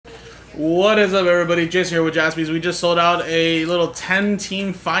What is up, everybody? Jason here with Jaspys. We just sold out a little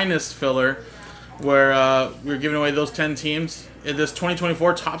 10-team finest filler where we're giving away those 10 teams in this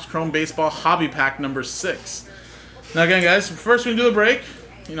 2024 Topps Chrome Baseball Hobby Pack number 6. Now again, guys, first we do the break.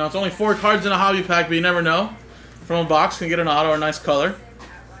 You know, it's only 4 cards in a hobby pack, but you never know. From a box, can get an auto or a nice color.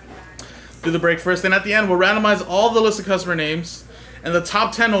 Do the break first, then at the end, we'll randomize all the listed customer names, and the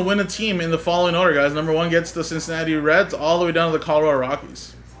top 10 will win a team in the following order, guys. Number 1 gets the Cincinnati Reds all the way down to the Colorado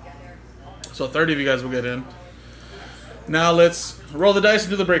Rockies. So 30 of you guys will get in. Now let's roll the dice and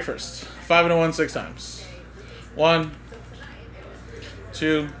do the break first. 5 and a 1, 6 times. 1,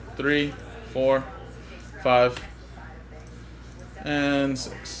 2, 3, 4, 5, and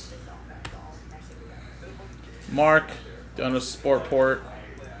 6. Mark down to Sport Port.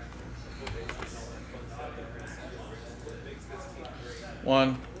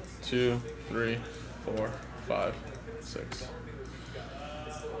 1, 2, 3, 4, 5, 6.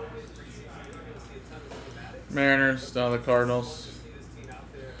 Mariners down to the Cardinals.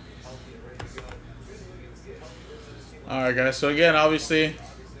 Alright, guys, so again, obviously,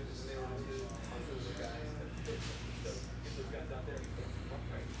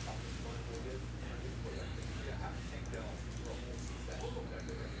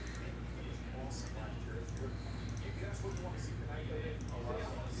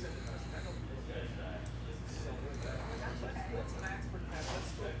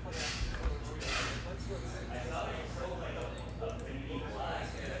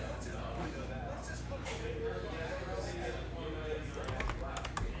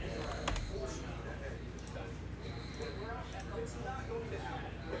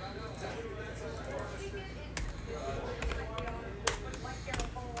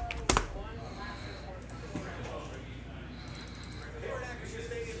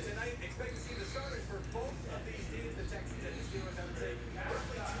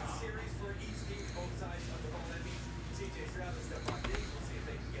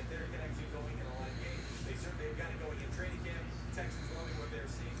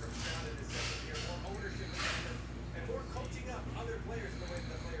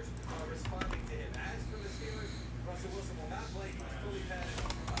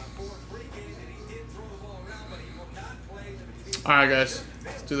 alright, guys,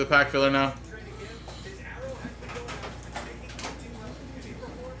 let's do the pack filler now.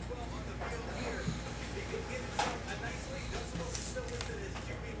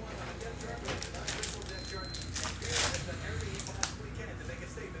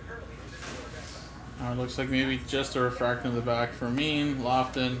 Looks like maybe just a refractor in the back for Mean,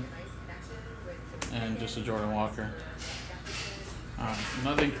 Lofton, and just a Jordan Walker.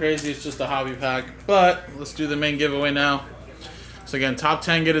 Nothing crazy, it's just a hobby pack, but let's do the main giveaway now. So again, top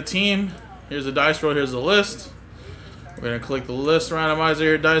 10 get a team. Here's the dice roll, here's the list. We're going to click the list randomizer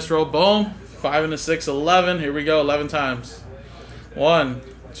here, dice roll, boom. 5 and a 6, 11. Here we go, 11 times. 1,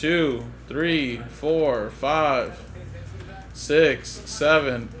 2, 3, 4, 5, 6,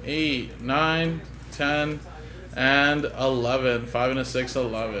 7, 8, 9, 10, and 11. 5 and a 6,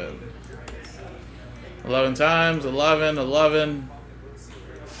 11. 11 times, 11, 11.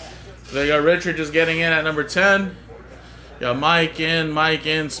 So there you go, Richard just getting in at number 10. Got Mike in,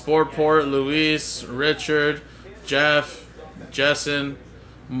 Sportport, Luis, Richard, Jeff, Jessen,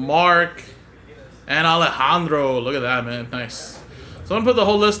 Mark, and Alejandro. Look at that, man. Nice. So I'm going to put the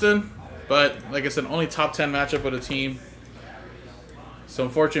whole list in, but like I said, only top 10 matchup with a team. So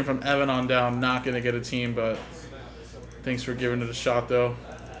unfortunately from Evan on down, not going to get a team, but thanks for giving it a shot, though.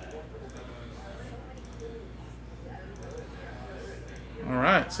 All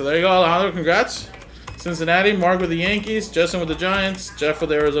right, so there you go, Alejandro. Congrats. Cincinnati, Mark with the Yankees, Justin with the Giants, Jeff with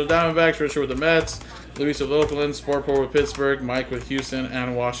the Arizona Diamondbacks, Richard with the Mets, Luis with Oakland, Sportport with Pittsburgh, Mike with Houston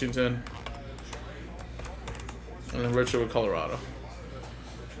and Washington, and then Richard with Colorado.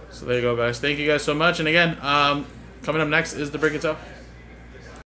 So there you go, guys. Thank you guys so much. And again, coming up next is the Break It Tough.